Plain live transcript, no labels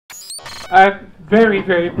I'm very,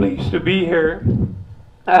 very pleased to be here,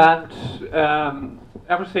 and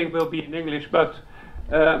everything will be in English, but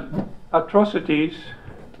atrocities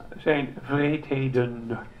zijn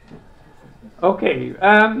wreedheden. Okay,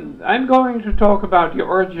 I'm going to talk about the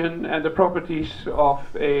origin and the properties of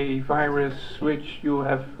a virus which you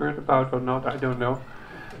have heard about or not, I don't know.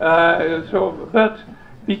 But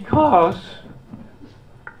because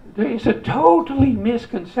there is a totally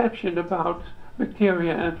misconception about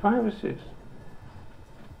bacteria and viruses.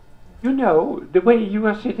 You know, the way you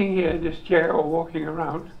are sitting here in this chair or walking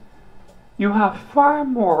around, you have far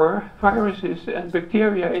more viruses and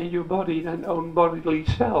bacteria in your body than own bodily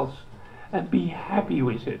cells. And be happy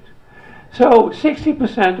with it. So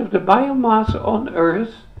 60% of the biomass on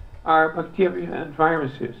Earth are bacteria and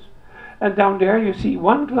viruses. And down there you see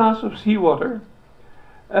 1 glass of seawater.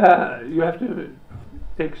 You have to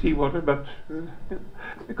take seawater, but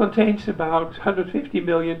it contains about 150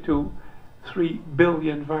 million to 3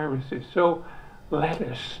 billion viruses. So let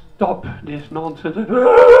us stop this nonsense.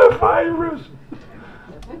 Virus!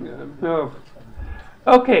 No.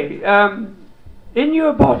 Okay. In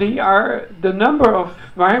your body the number of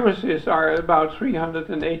viruses are about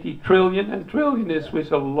 380 trillion, and trillion is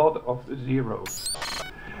with a lot of zeros.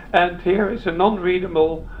 And here is a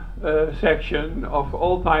non-readable section of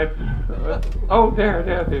all type. There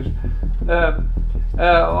it is.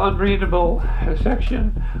 Unreadable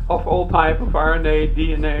section of all type of RNA,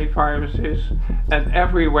 DNA, viruses, and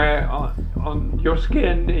everywhere on your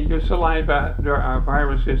skin, in your saliva, there are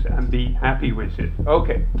viruses, and be happy with it.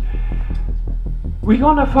 Okay. We're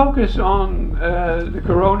going to focus on the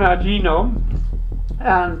corona genome,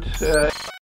 and